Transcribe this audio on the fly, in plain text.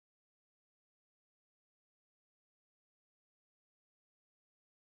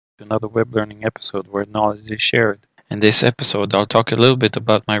to another web learning episode where knowledge is shared. In this episode, I'll talk a little bit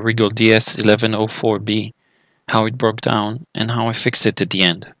about my Rigol DS1104B, how it broke down, and how I fixed it at the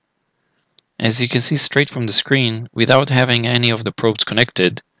end. As you can see straight from the screen, without having any of the probes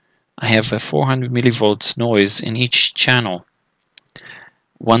connected, I have a 400 millivolts noise in each channel.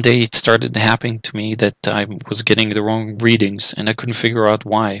 One day it started happening to me that I was getting the wrong readings and I couldn't figure out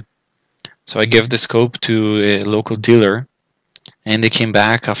why. So I gave the scope to a local dealer, and they came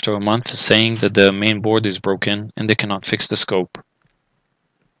back after a month saying that the main board is broken and they cannot fix the scope.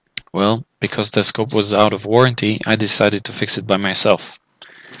 Well, because the scope was out of warranty, I decided to fix it by myself.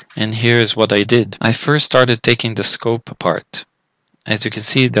 And here's what I did. I first started taking the scope apart. As you can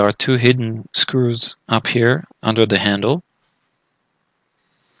see, there are two hidden screws up here under the handle,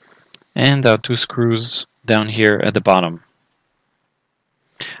 and there are two screws down here at the bottom.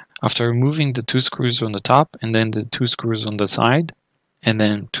 After removing the two screws on the top and then the two screws on the side, and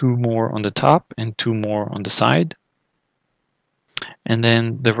then two more on the top and two more on the side, and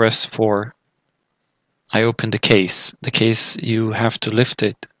then the rest four, I opened the case. The case, you have to lift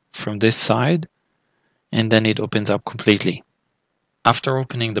it from this side and then it opens up completely. After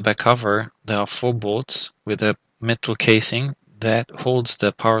opening the back cover, there are 4 bolts with a metal casing that holds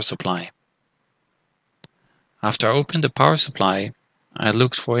the power supply. After I opened the power supply, I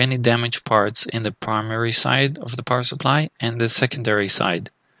looked for any damaged parts in the primary side of the power supply and the secondary side.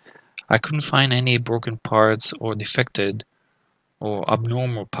 I couldn't find any broken parts or defected or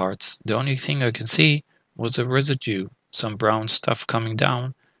abnormal parts. The only thing I could see was a residue, some brown stuff coming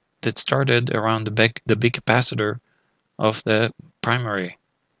down that started around the big capacitor of the primary.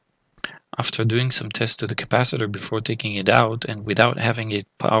 After doing some tests to the capacitor before taking it out and without having it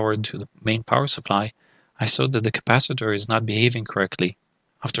powered to the main power supply, I saw that the capacitor is not behaving correctly.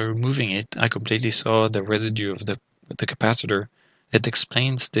 After removing it, I completely saw the residue of the capacitor. It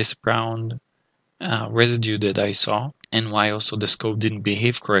explains this brown residue that I saw and why also the scope didn't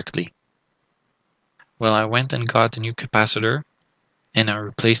behave correctly. Well, I went and got a new capacitor and I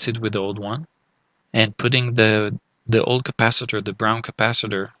replaced it with the old one, and putting the old capacitor, the brown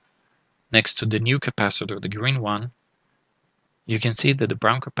capacitor, next to the new capacitor, the green one, you can see that the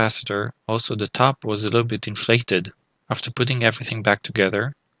brown capacitor, also the top, was a little bit inflated. After putting everything back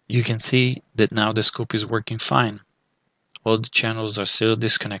together, you can see that now the scope is working fine. All the channels are still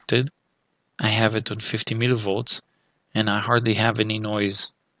disconnected. I have it on 50 millivolts and I hardly have any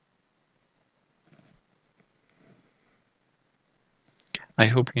noise. I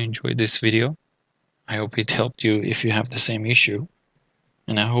hope you enjoyed this video. I hope it helped you if you have the same issue.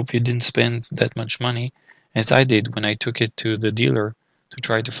 And I hope you didn't spend that much money as I did when I took it to the dealer to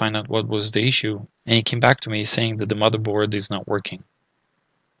try to find out what was the issue, and he came back to me saying that the motherboard is not working.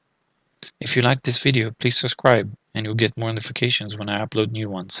 If you liked this video, please subscribe and you'll get more notifications when I upload new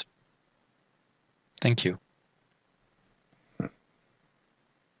ones. Thank you.